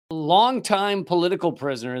longtime political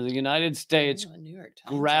prisoner of the United States, New York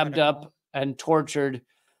Times grabbed article. up and tortured,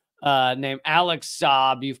 named Alex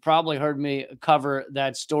Saab. You've probably heard me cover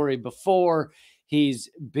that story before. He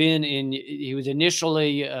was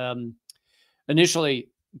initially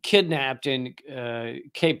kidnapped in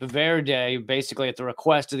Cape Verde, basically at the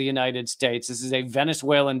request of the United States. This is a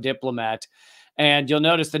Venezuelan diplomat. And you'll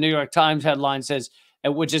notice the New York Times headline says,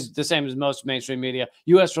 which is the same as most mainstream media,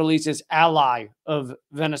 U.S. releases ally of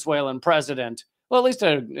Venezuelan president. Well, at least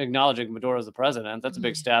they're acknowledging Maduro as the president. That's a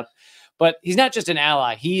big step. But he's not just an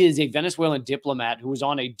ally. He is a Venezuelan diplomat who was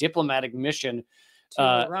on a diplomatic mission to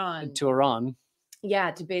Iran. To Iran. Yeah,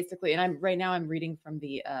 to basically, and I'm reading from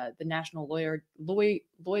the national lawyer.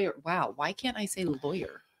 Wow, why can't I say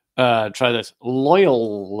lawyer? Try this.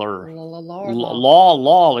 Lawyer.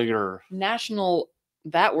 National,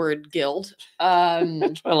 that word, guild.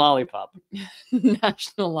 That's my lollipop.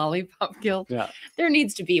 National Lollipop Guild. Yeah. There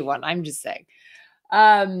needs to be one. I'm just saying.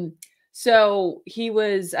 So he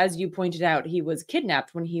was, as you pointed out, he was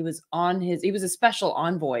kidnapped when he was he was a special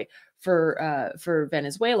envoy for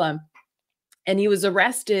Venezuela. And he was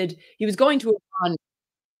arrested. He was going to Iran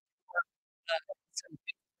some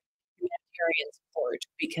humanitarian support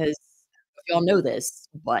because we all know this,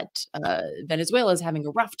 but Venezuela is having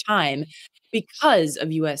a rough time because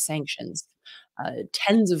of U.S. sanctions.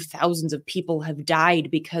 Tens of thousands of people have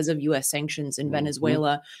died because of U.S. sanctions in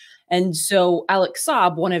Venezuela. And so Alex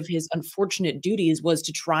Saab, one of his unfortunate duties was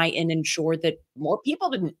to try and ensure that more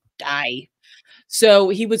people didn't die. So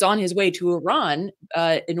he was on his way to Iran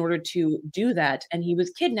in order to do that. And he was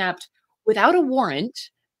kidnapped without a warrant,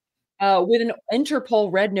 with an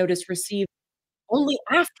Interpol red notice received only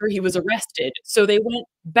after he was arrested. So they went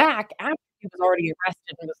back after he was already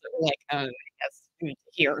arrested and was like, yes,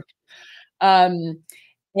 here.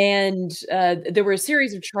 And there were a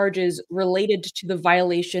series of charges related to the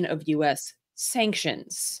violation of U.S.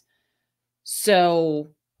 sanctions. So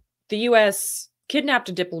the U.S. kidnapped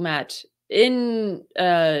a diplomat in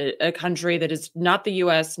a country that is not the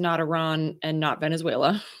U.S., not Iran, and not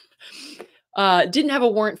Venezuela. Didn't have a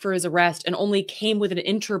warrant for his arrest and only came with an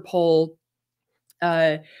Interpol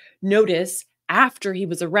notice after he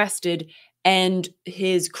was arrested. And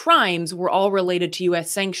his crimes were all related to U.S.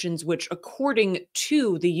 sanctions, which, according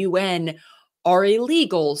to the UN, are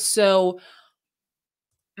illegal. So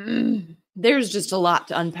there's just a lot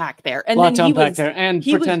to unpack there. And then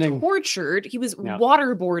he was tortured. He was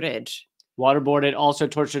waterboarded. Waterboarded, also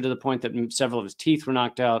tortured to the point that several of his teeth were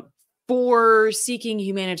knocked out. For seeking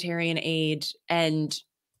humanitarian aid. And,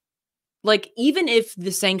 like, even if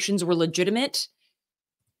the sanctions were legitimate,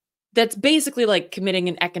 that's basically like committing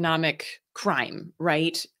an economic crime,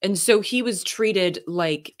 right? And so he was treated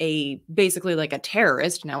like basically like a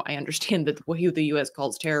terrorist. Now, I understand that who the U.S.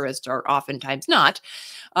 calls terrorists are oftentimes not,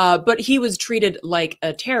 but he was treated like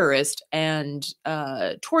a terrorist and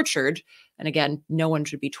tortured. And again, no one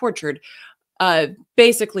should be tortured,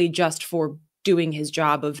 basically just for doing his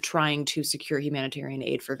job of trying to secure humanitarian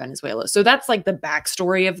aid for Venezuela. So that's like the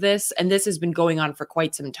backstory of this. And this has been going on for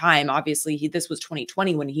quite some time. Obviously, this was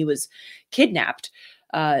 2020 when he was kidnapped.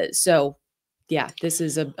 So yeah, this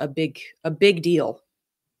is a big deal.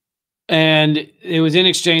 And it was in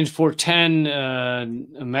exchange for 10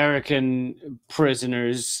 American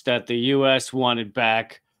prisoners that the U.S. wanted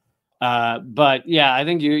back. But yeah, I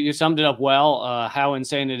think you summed it up well, how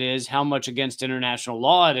insane it is, how much against international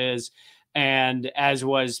law it is. And as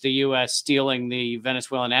was the U.S. stealing the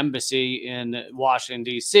Venezuelan embassy in Washington,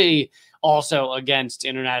 D.C., also against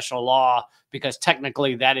international law, because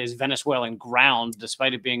technically that is Venezuelan ground,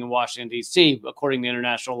 despite it being in Washington, D.C., according to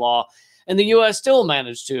international law. And the U.S. still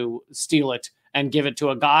managed to steal it and give it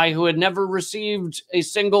to a guy who had never received a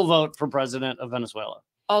single vote for president of Venezuela.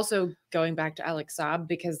 Also, going back to Alex Saab,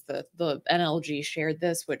 because the NLG shared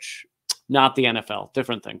this, which... Not the NFL,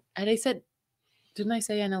 different thing. And I said... Didn't I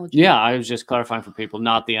say NLG? Yeah, I was just clarifying for people,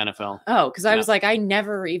 not the NFL. Oh, because I was like, I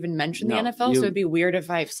never even mentioned the NFL, so it'd be weird if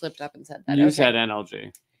I slipped up and said that. You said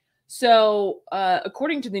NLG. So,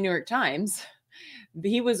 according to the New York Times,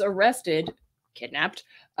 he was arrested, kidnapped,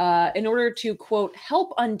 in order to, quote,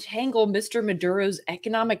 help untangle Mr. Maduro's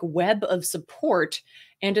economic web of support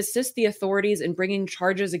and assist the authorities in bringing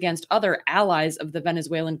charges against other allies of the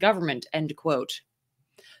Venezuelan government, end quote.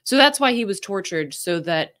 So that's why he was tortured, so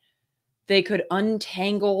that they could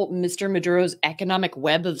untangle Mr. Maduro's economic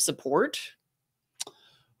web of support?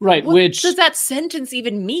 Right, what does that sentence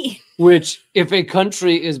even mean? Which, if a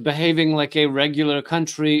country is behaving like a regular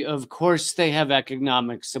country, of course they have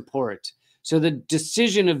economic support. So the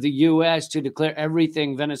decision of the U.S. to declare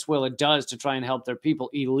everything Venezuela does to try and help their people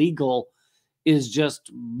illegal is just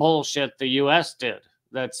bullshit the U.S. did.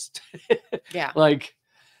 That's Yeah. like,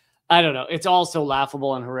 I don't know. It's all so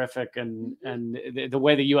laughable and horrific, and the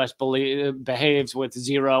way the U.S. behaves with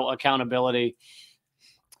zero accountability.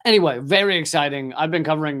 Anyway, very exciting. I've been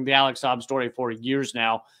covering the Alex Saab story for years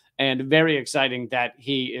now, and very exciting that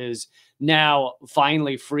he is now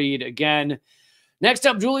finally freed again. Next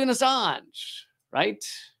up, Julian Assange.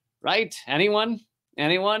 Right? Anyone?